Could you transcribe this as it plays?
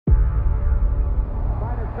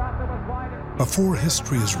Before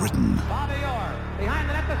history is written,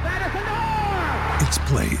 it's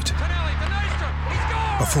played.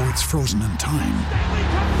 Before it's frozen in time,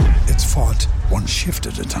 it's fought one shift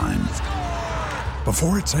at a time.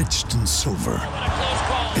 Before it's etched in silver,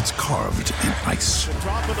 it's carved in ice.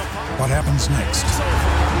 What happens next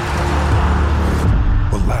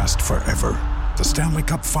will last forever. The Stanley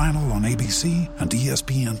Cup Final on ABC and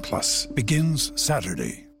ESPN Plus begins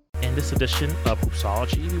Saturday. In this edition of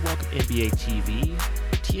Hoopsology, we welcome NBA TV,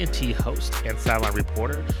 TNT host, and sideline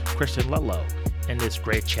reporter Kristen Ledlow. In this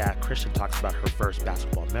great chat, Kristen talks about her first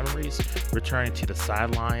basketball memories, returning to the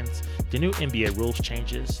sidelines, the new NBA rules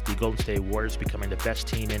changes, the Golden State Warriors becoming the best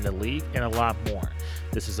team in the league, and a lot more.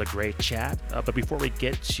 This is a great chat, but before we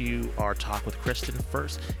get to our talk with Kristen,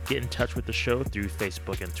 first, get in touch with the show through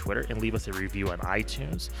Facebook and Twitter and leave us a review on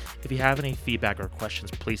iTunes. If you have any feedback or questions,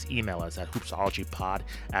 please email us at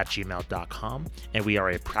hoopsologypod@gmail.com, and we are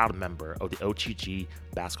a proud member of the OTG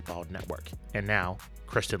Basketball Network. And now,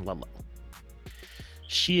 Kristen Ledlow.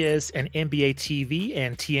 She is an NBA TV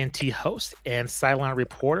and TNT host and sideline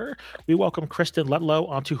reporter. We welcome Kristen Ledlow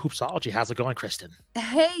onto Hoopsology. How's it going, Kristen?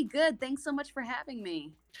 Hey, good. Thanks so much for having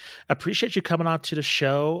me. Appreciate you coming on to the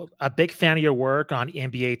show. A big fan of your work on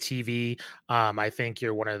NBA TV. I think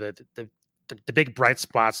you're one of the big bright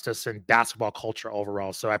spots just in basketball culture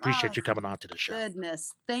overall. So I appreciate you coming on to the show.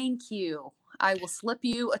 Goodness. Thank you. I will slip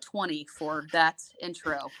you a 20 for that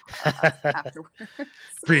intro afterwards.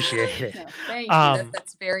 Appreciate it. No, thank you.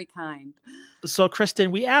 That's very kind. So,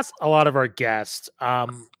 Kristen, we asked a lot of our guests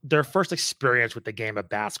their first experience with the game of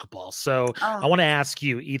basketball. So I want to ask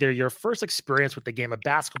you either your first experience with the game of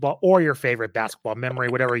basketball or your favorite basketball memory,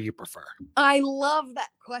 whatever you prefer. I love that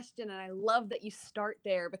question, and I love that you start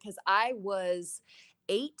there because I was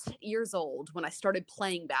 8 years old when I started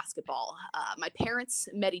playing basketball. My parents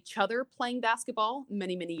met each other playing basketball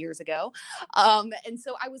many, many years ago. And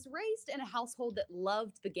so I was raised in a household that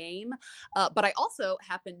loved the game, but I also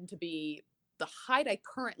happened to be the height I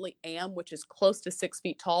currently am, which is close to 6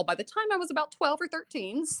 feet tall, by the time I was about 12 or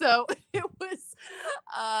 13. So it was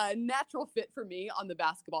a natural fit for me on the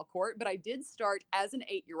basketball court. But I did start as an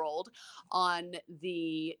 8-year-old on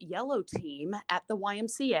the yellow team at the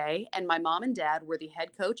YMCA. And my mom and dad were the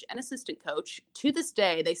head coach and assistant coach. To this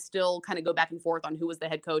day, they still kind of go back and forth on who was the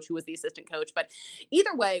head coach, who was the assistant coach. But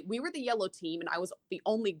either way, we were the yellow team and I was the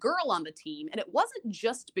only girl on the team. And it wasn't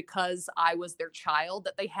just because I was their child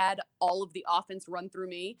that they had all of the offense run through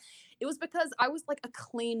me. It was because I was like a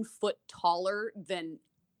clean foot taller than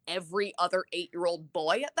every other 8-year-old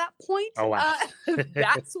boy at that point. Oh, wow.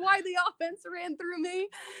 That's why the offense ran through me.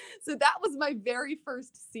 So that was my very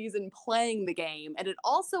first season playing the game. And it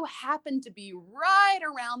also happened to be right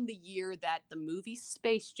around the year that the movie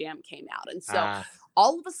Space Jam came out. And so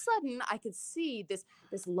all of a sudden I could see this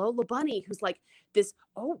Lola Bunny who's like this,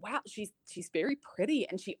 oh wow, she's very pretty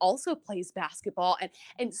and she also plays basketball.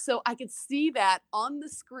 And so I could see that on the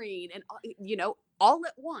screen and, all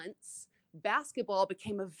at once, basketball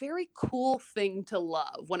became a very cool thing to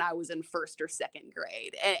love when I was in first or second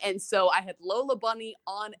grade. And so I had Lola Bunny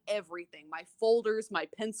on everything, my folders, my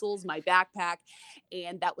pencils, my backpack.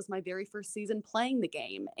 And that was my very first season playing the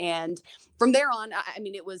game. And from there on, I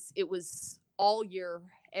mean, it was all year,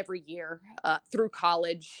 every year through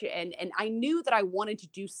college. And I knew that I wanted to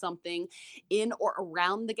do something in or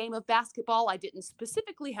around the game of basketball. I didn't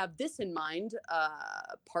specifically have this in mind,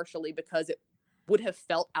 partially because it would have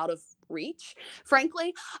felt out of reach,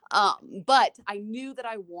 frankly. But I knew that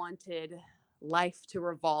I wanted life to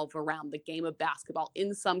revolve around the game of basketball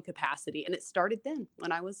in some capacity. And it started then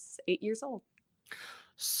when I was 8 years old.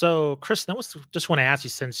 So, Kristen, just want to ask you,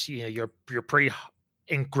 since you're pretty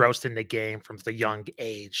engrossed in the game from the young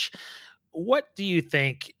age, what do you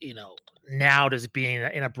think, now as being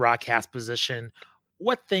in a broadcast position,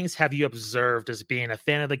 what things have you observed as being a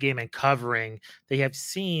fan of the game and covering that you have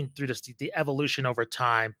seen through the evolution over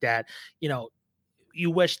time that, you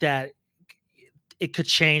wish that it could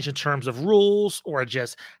change in terms of rules or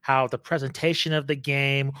just how the presentation of the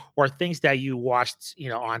game or things that you watched,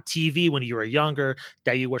 on TV when you were younger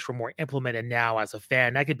that you wish were more implemented now as a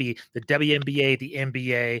fan? That could be the WNBA, the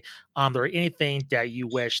NBA, or anything that you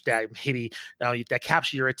wish that maybe that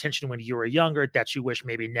captured your attention when you were younger that you wish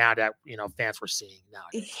maybe now that, fans were seeing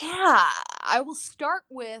nowadays. Yeah, I will start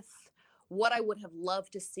with what I would have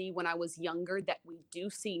loved to see when I was younger that we do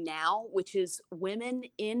see now, which is women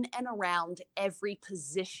in and around every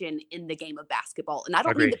position in the game of basketball. And I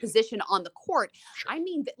don't mean the position on the court. Sure. I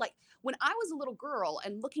mean that, like, when I was a little girl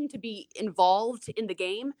and looking to be involved in the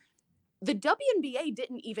game, the WNBA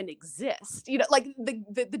didn't even exist. You know, like the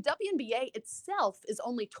WNBA itself is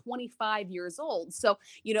only 25 years old. So,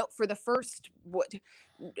 you know, for the first,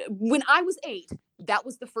 when I was 8, that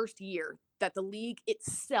was the first year that the league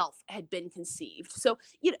itself had been conceived. So,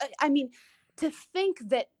 you know, I mean, to think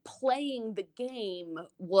that playing the game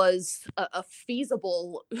was a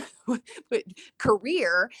feasible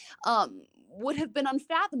career would have been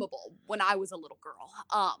unfathomable when I was a little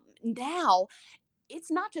girl. Now, it's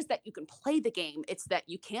not just that you can play the game, it's that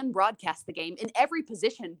you can broadcast the game in every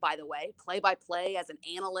position, by the way, play by play as an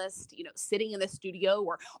analyst, you know, sitting in the studio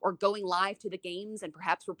or going live to the games and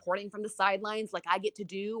perhaps reporting from the sidelines like I get to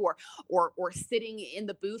do, or sitting in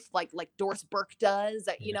the booth like Doris Burke does,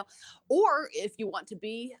 you know, or if you want to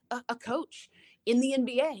be a coach in the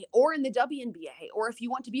NBA or in the WNBA, or if you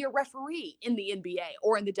want to be a referee in the NBA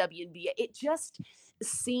or in the WNBA. It just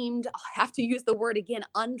seemed, I'll have to use the word again,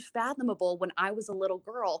 unfathomable when I was a little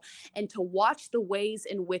girl. And to watch the ways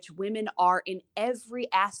in which women are in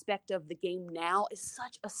every aspect of the game now is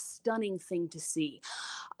such a stunning thing to see.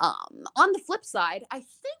 On the flip side, I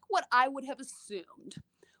think what I would have assumed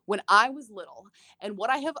when I was little, and what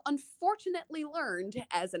I have unfortunately learned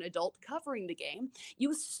as an adult covering the game,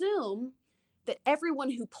 you assume that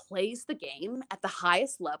everyone who plays the game at the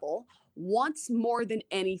highest level wants more than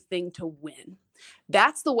anything to win.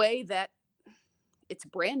 That's the way that it's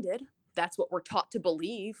branded. That's what we're taught to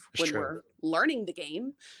believe when we're learning the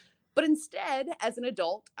game. But instead, as an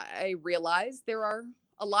adult, I realize there are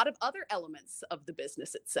a lot of other elements of the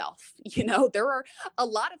business itself. You know, there are a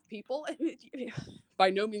lot of people,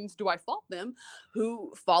 by no means do I fault them,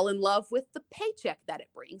 who fall in love with the paycheck that it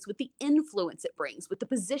brings, with the influence it brings, with the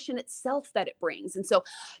position itself that it brings. And so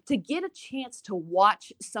to get a chance to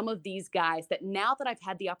watch some of these guys that, now that I've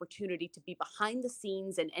had the opportunity to be behind the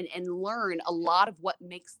scenes and learn a lot of what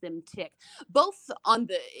makes them tick, both on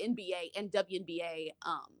the NBA and WNBA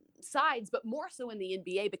sides, but more so in the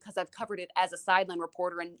NBA because I've covered it as a sideline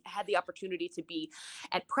reporter and had the opportunity to be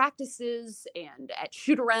at practices and at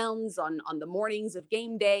shoot-arounds on the mornings of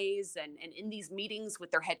game days and in these meetings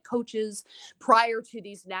with their head coaches prior to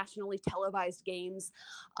these nationally televised games.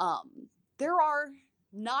 There are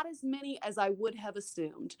not as many as I would have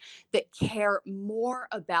assumed that care more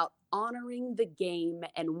about honoring the game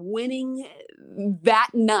and winning that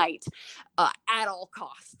night at all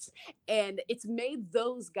costs. And it's made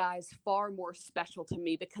those guys far more special to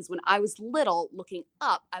me because when I was little, looking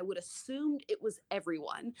up, I would assume it was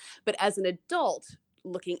everyone. But as an adult,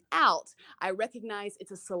 looking out, I recognize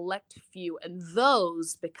it's a select few. And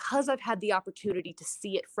those, because I've had the opportunity to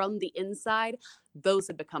see it from the inside, those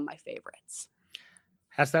have become my favorites.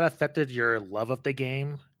 Has that affected your love of the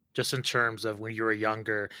game? Just in terms of when you were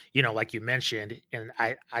younger, you know, like you mentioned, and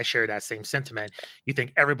I share that same sentiment. You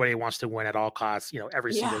think everybody wants to win at all costs, you know,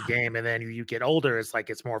 every single game. And then you get older, it's like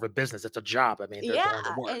it's more of a business. It's a job. I mean, they're going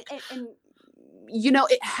to work. And you know,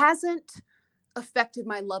 it hasn't affected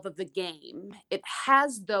my love of the game. It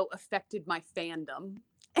has, though, affected my fandom.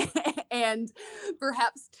 And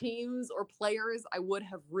perhaps teams or players I would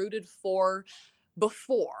have rooted for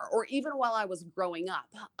before, or even while I was growing up.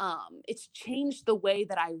 It's changed the way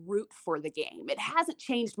that I root for the game. It hasn't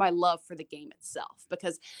changed my love for the game itself,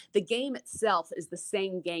 because the game itself is the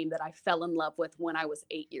same game that I fell in love with when I was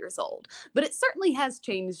 8 years old. But it certainly has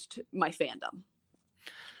changed my fandom.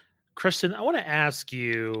 Kristen, I want to ask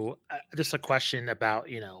you just a question about,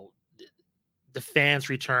 you know, the fans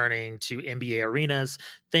returning to NBA arenas,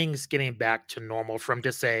 things getting back to normal from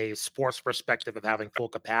just a sports perspective of having full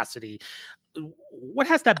capacity. What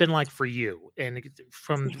has that been like for you? And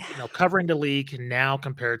from, you know, covering the league now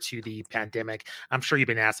compared to the pandemic, I'm sure you've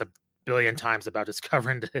been asked a billion times about just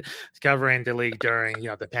covering the league during, you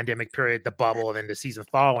know, the pandemic period, the bubble, and then the season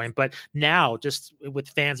following. But now, just with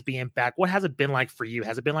fans being back, what has it been like for you?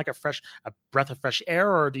 Has it been like a breath of fresh air,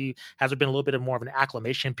 or has it been a little bit of more of an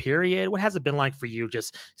acclimation period? What has it been like for you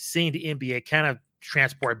just seeing the NBA kind of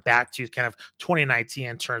transport back to kind of 2019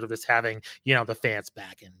 in terms of just having, you know, the fans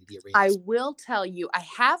back in the arenas? I will tell you, I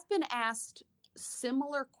have been asked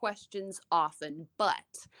similar questions often, but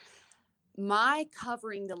my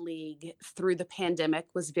covering the league through the pandemic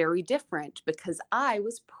was very different because I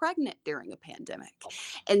was pregnant during a pandemic.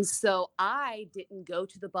 And so I didn't go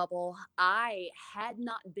to the bubble. I had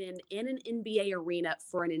not been in an NBA arena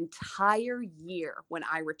for an entire year when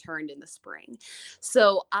I returned in the spring.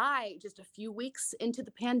 So I, just a few weeks into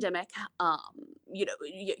the pandemic, you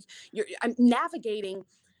know, I'm navigating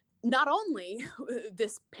not only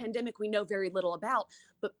this pandemic we know very little about,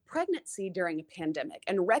 but pregnancy during a pandemic,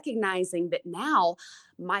 and recognizing that now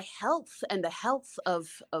my health and the health of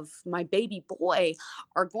my baby boy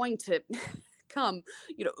are going to come,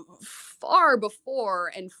 far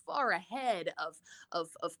before and far ahead of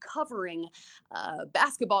covering a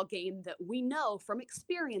basketball game that we know from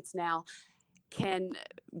experience now can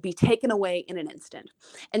be taken away in an instant.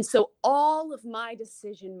 And so all of my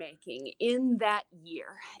decision making in that year,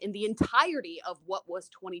 in the entirety of what was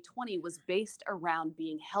 2020, was based around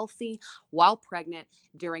being healthy while pregnant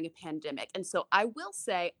during a pandemic. And so I will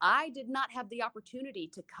say I did not have the opportunity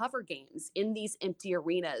to cover games in these empty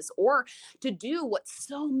arenas or to do what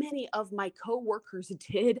so many of my coworkers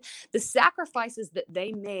did, the sacrifices that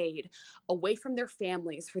they made away from their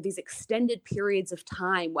families for these extended periods of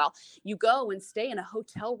time while you go and stay in a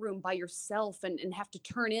hotel room by yourself and have to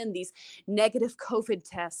turn in these negative COVID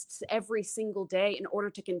tests every single day in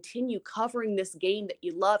order to continue covering this game that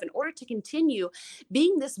you love, in order to continue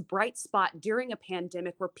being this bright spot during a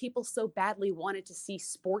pandemic where people so badly wanted to see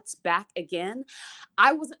sports back again.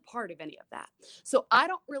 I wasn't part of any of that. So I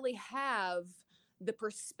don't really have the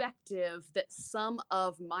perspective that some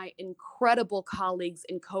of my incredible colleagues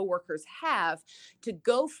and coworkers have to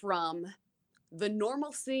go from the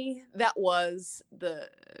normalcy that was the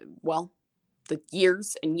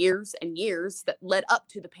years and years and years that led up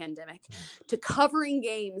to the pandemic, to covering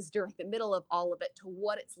games during the middle of all of it, to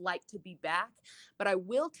what it's like to be back. But I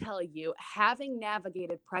will tell you, having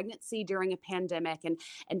navigated pregnancy during a pandemic and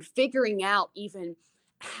figuring out even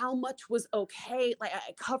how much was okay, like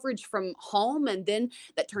coverage from home, and then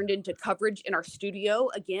that turned into coverage in our studio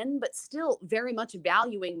again, but still very much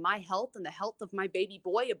valuing my health and the health of my baby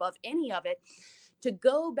boy above any of it, to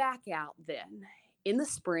go back out then in the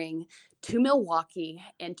spring to Milwaukee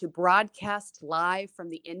and to broadcast live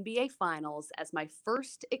from the NBA Finals as my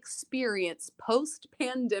first experience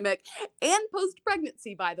post-pandemic and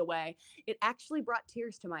post-pregnancy, by the way. It actually brought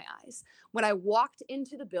tears to my eyes when I walked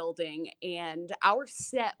into the building, and our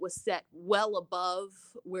set was set well above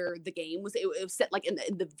where the game was. It was set like in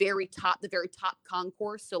the very top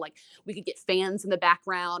concourse, so like we could get fans in the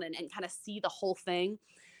background and kind of see the whole thing.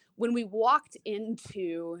 When we walked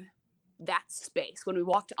into that space, when we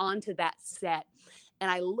walked onto that set,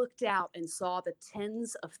 and I looked out and saw the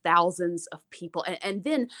tens of thousands of people, and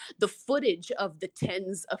then the footage of the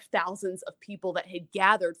tens of thousands of people that had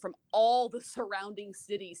gathered from all the surrounding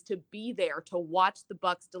cities to be there to watch the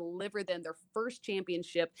Bucks deliver them their first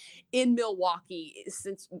championship in Milwaukee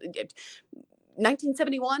since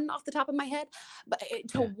 1971 off the top of my head. But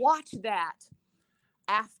to watch that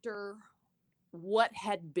after what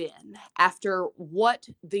had been, after what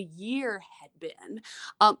the year had been,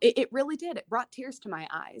 it really did. It brought tears to my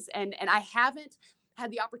eyes. And I haven't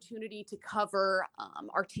had the opportunity to cover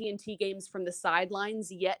our TNT games from the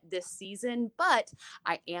sidelines yet this season, but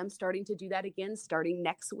I am starting to do that again starting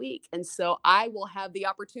next week. And so I will have the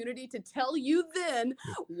opportunity to tell you then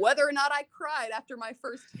whether or not I cried after my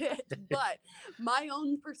first hit. But my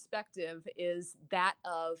own perspective is that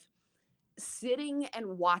of sitting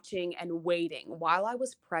and watching and waiting while I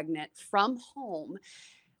was pregnant from home,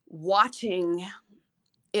 watching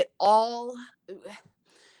it all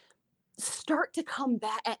start to come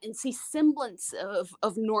back and see semblance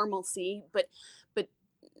of normalcy, but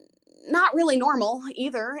not really normal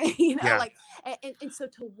either, like, and so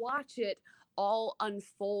to watch it all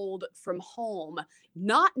unfold from home,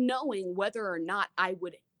 not knowing whether or not I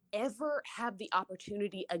would ever have the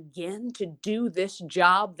opportunity again to do this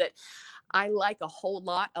job that I like a whole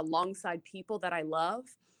lot alongside people that I love,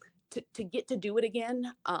 to get to do it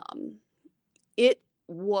again. It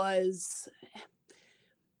was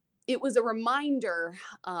a reminder,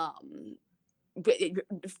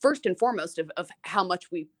 first and foremost of how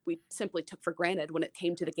much we simply took for granted when it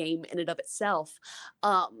came to the game in and of itself.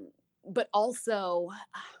 But also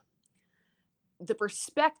the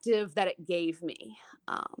perspective that it gave me,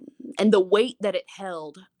 and the weight that it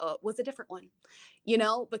held was a different one,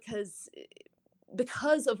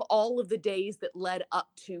 because of all of the days that led up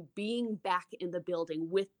to being back in the building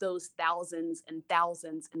with those thousands and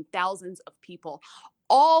thousands and thousands of people,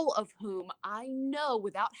 all of whom I know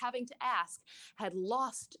without having to ask had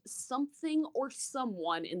lost something or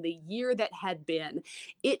someone in the year that had been.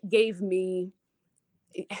 It gave me...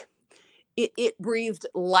 It breathed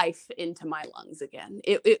life into my lungs again.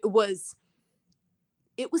 It was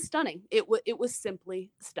stunning. It was simply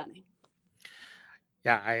stunning.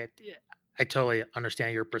 Yeah, I totally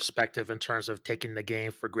understand your perspective in terms of taking the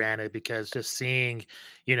game for granted, because just seeing,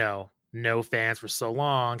 no fans for so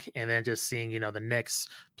long, and then just seeing, the Knicks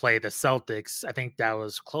play the Celtics. I think that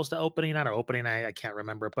was close to opening night or opening night. I can't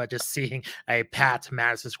remember, but just seeing a packed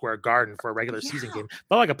Madison Square Garden for a regular season Yeah. game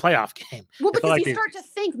felt like a playoff game. Well, It felt because like you start to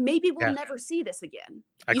think maybe we'll yeah, never see this again.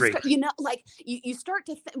 agreed. Like you start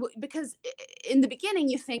to think, because in the beginning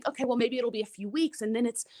you think, okay, well, maybe it'll be a few weeks, and then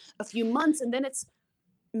it's a few months, and then it's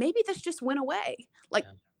maybe this just went away. Like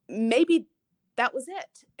Yeah. maybe that was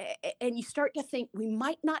it. And you start to think we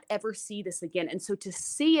might not ever see this again. And so to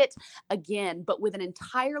see it again, but with an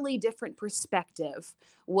entirely different perspective,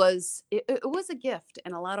 it was a gift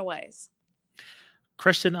in a lot of ways.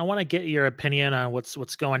 Christian, I want to get your opinion on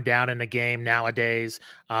what's going down in the game nowadays.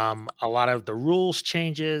 A lot of the rules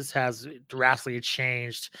changes has drastically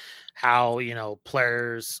changed how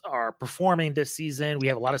players are performing this season. We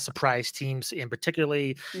have a lot of surprise teams, in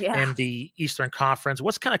particularly Yeah. in the Eastern Conference.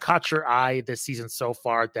 What's kind of caught your eye this season so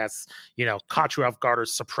far? That's caught you off guard or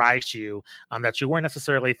surprised you that you weren't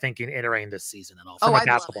necessarily thinking entering this season at all from a I love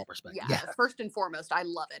basketball it. perspective. Yeah. First and foremost, I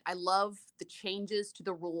love it. I love the changes to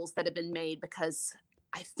the rules that have been made, because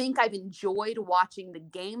I think I've enjoyed watching the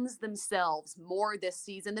games themselves more this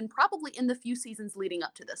season than probably in the few seasons leading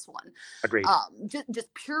up to this one. Agreed.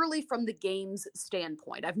 Just purely from the game's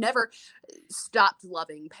standpoint. I've never stopped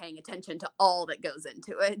loving paying attention to all that goes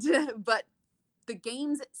into it, but the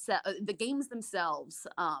games themselves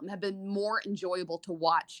have been more enjoyable to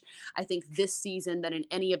watch, I think, this season than in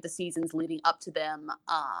any of the seasons leading up to them.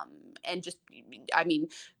 And just, I mean,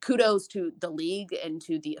 kudos to the league and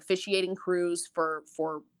to the officiating crews for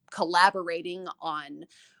collaborating on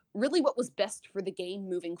really what was best for the game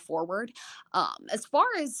moving forward. As far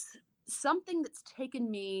as something that's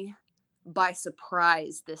taken me by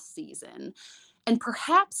surprise this season, and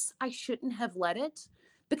perhaps I shouldn't have let it,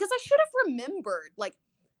 because I should have remembered, like,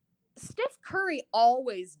 Steph Curry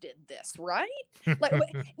always did this, right? Like,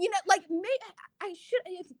 maybe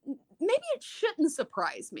it shouldn't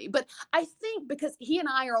surprise me, but I think because he and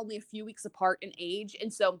I are only a few weeks apart in age,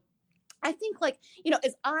 and so I think, like,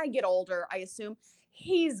 as I get older, I assume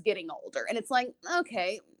he's getting older, and it's like,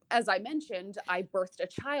 okay, as I mentioned, I birthed a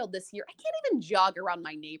child this year. I can't even jog around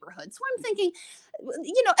my neighborhood. So I'm thinking,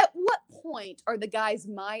 at what point are the guys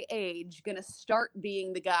my age going to start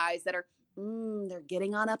being the guys that are, they're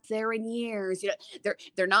getting on up there in years.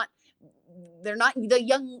 They're not the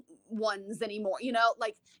young ones anymore.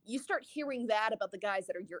 Like, you start hearing that about the guys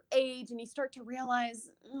that are your age, and you start to realize,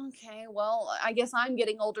 okay, well, I guess I'm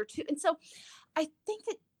getting older too. And so I think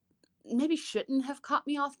it maybe shouldn't have caught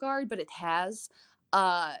me off guard, but it has.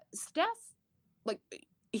 Steph, like,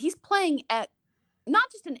 he's playing at not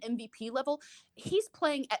just an MVP level, he's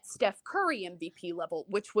playing at Steph Curry MVP level,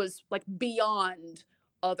 which was like beyond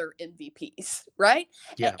other MVPs, right?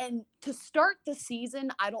 Yeah. And to start the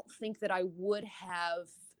season, I don't think that I would have,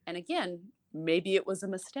 and again, maybe it was a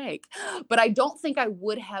mistake, but I don't think I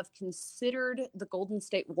would have considered the Golden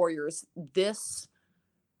State Warriors this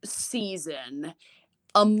season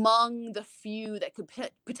among the few that could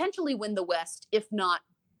potentially win the West, if not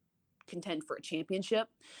contend for a championship.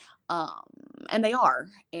 And they are,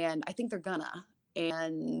 and I think they're gonna.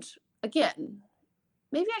 And again,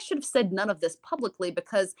 maybe I should have said none of this publicly,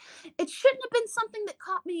 because it shouldn't have been something that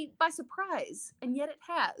caught me by surprise, and yet it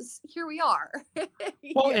has. Here we are.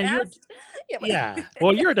 Well,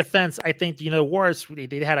 and your defense, I think, Warriors,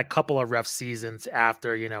 they had a couple of rough seasons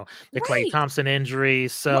after, the Klay Right. Thompson injury. Well,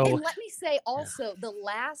 So and let me say also, the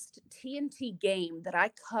last TNT game that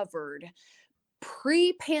I covered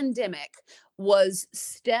pre-pandemic was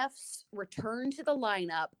Steph's return to the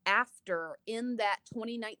lineup after, in that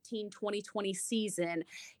 2019-2020 season,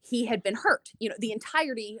 he had been hurt, the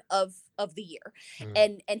entirety of the year.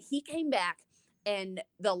 mm, And he came back, and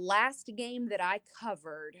the last game that I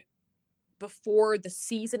covered before the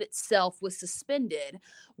season itself was suspended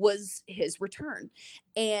was his return.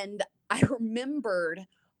 And I remembered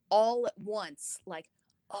all at once, like,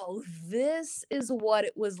 oh, this is what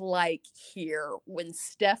it was like here when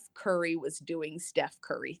Steph Curry was doing Steph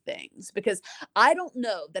Curry things. Because I don't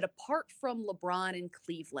know that, apart from LeBron in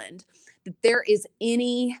Cleveland, that there is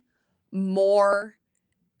any more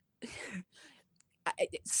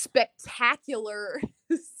spectacular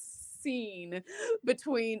scene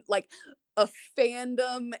between, like, a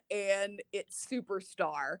fandom and its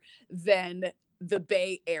superstar than the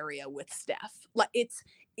Bay Area with Steph. Like,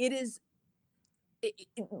 it is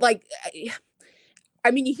like,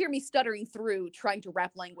 I mean, you hear me stuttering through trying to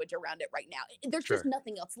wrap language around it right now. There's just sure.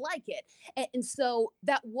 nothing else like it. And so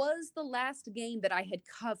that was the last game that I had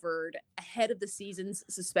covered ahead of the season's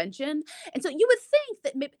suspension. And so you would think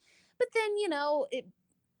that maybe, but then,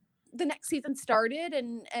 the next season started,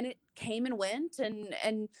 and it came and went,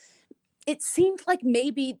 and it seemed like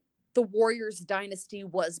maybe the Warriors dynasty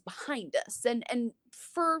was behind us. And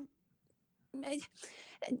for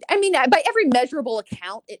I mean, by every measurable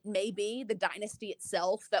account, it may be the dynasty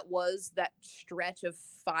itself that was that stretch of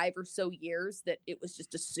 5 or so years that it was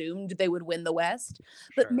just assumed they would win the West.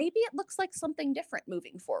 But Sure. maybe it looks like something different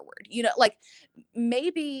moving forward. Like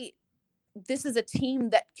maybe this is a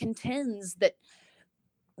team that contends, that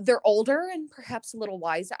they're older and perhaps a little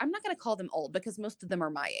wiser. I'm not going to call them old because most of them are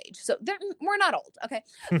my age. So we're not old. Okay.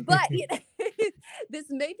 But this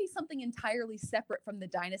may be something entirely separate from the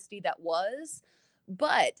dynasty that was.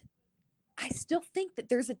 But I still think that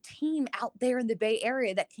there's a team out there in the Bay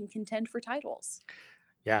Area that can contend for titles.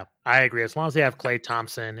 Yeah, I agree. As long as they have Klay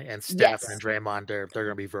Thompson and Steph and Yes. Draymond, they're going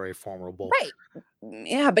to be very formidable. Right.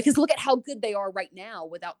 Yeah, because look at how good they are right now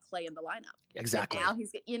without Klay in the lineup. Exactly.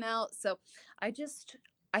 Now so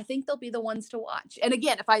I think they'll be the ones to watch. And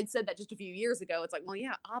again, if I had said that just a few years ago, it's like, well,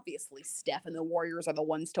 yeah, obviously Steph and the Warriors are the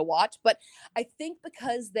ones to watch. But I think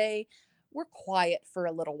because they were quiet for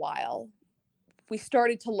a little while, we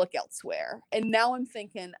started to look elsewhere. And now I'm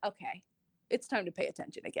thinking, okay, it's time to pay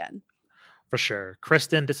attention again. For sure.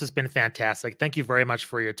 Kristen, this has been fantastic. Thank you very much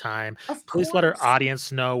for your time. Of Please let our course.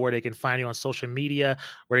 audience know where they can find you on social media,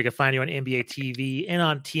 where they can find you on NBA TV and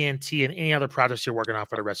on TNT and any other projects you're working on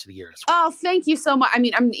for the rest of the year as well. Oh, thank you so much. I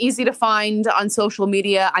mean, I'm easy to find on social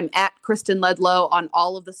media. I'm at Kristen Ledlow on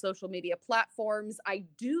all of the social media platforms. I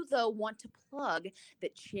do, though, want to plug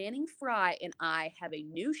that Channing Frye and I have a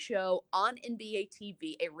new show on NBA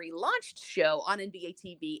TV, a relaunched show on NBA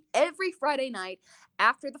TV every Friday night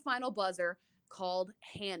after the final buzzer, called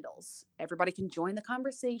Handles. Everybody can join the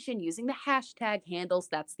conversation using the hashtag Handles.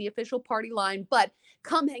 That's the official party line. But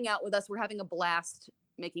come hang out with us. We're having a blast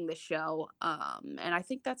making this show. And I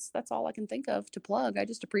think that's all I can think of to plug. I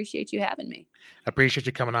just appreciate you having me. Appreciate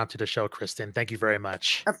you coming on to the show, Kristen. Thank you very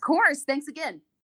much. Of course. Thanks again.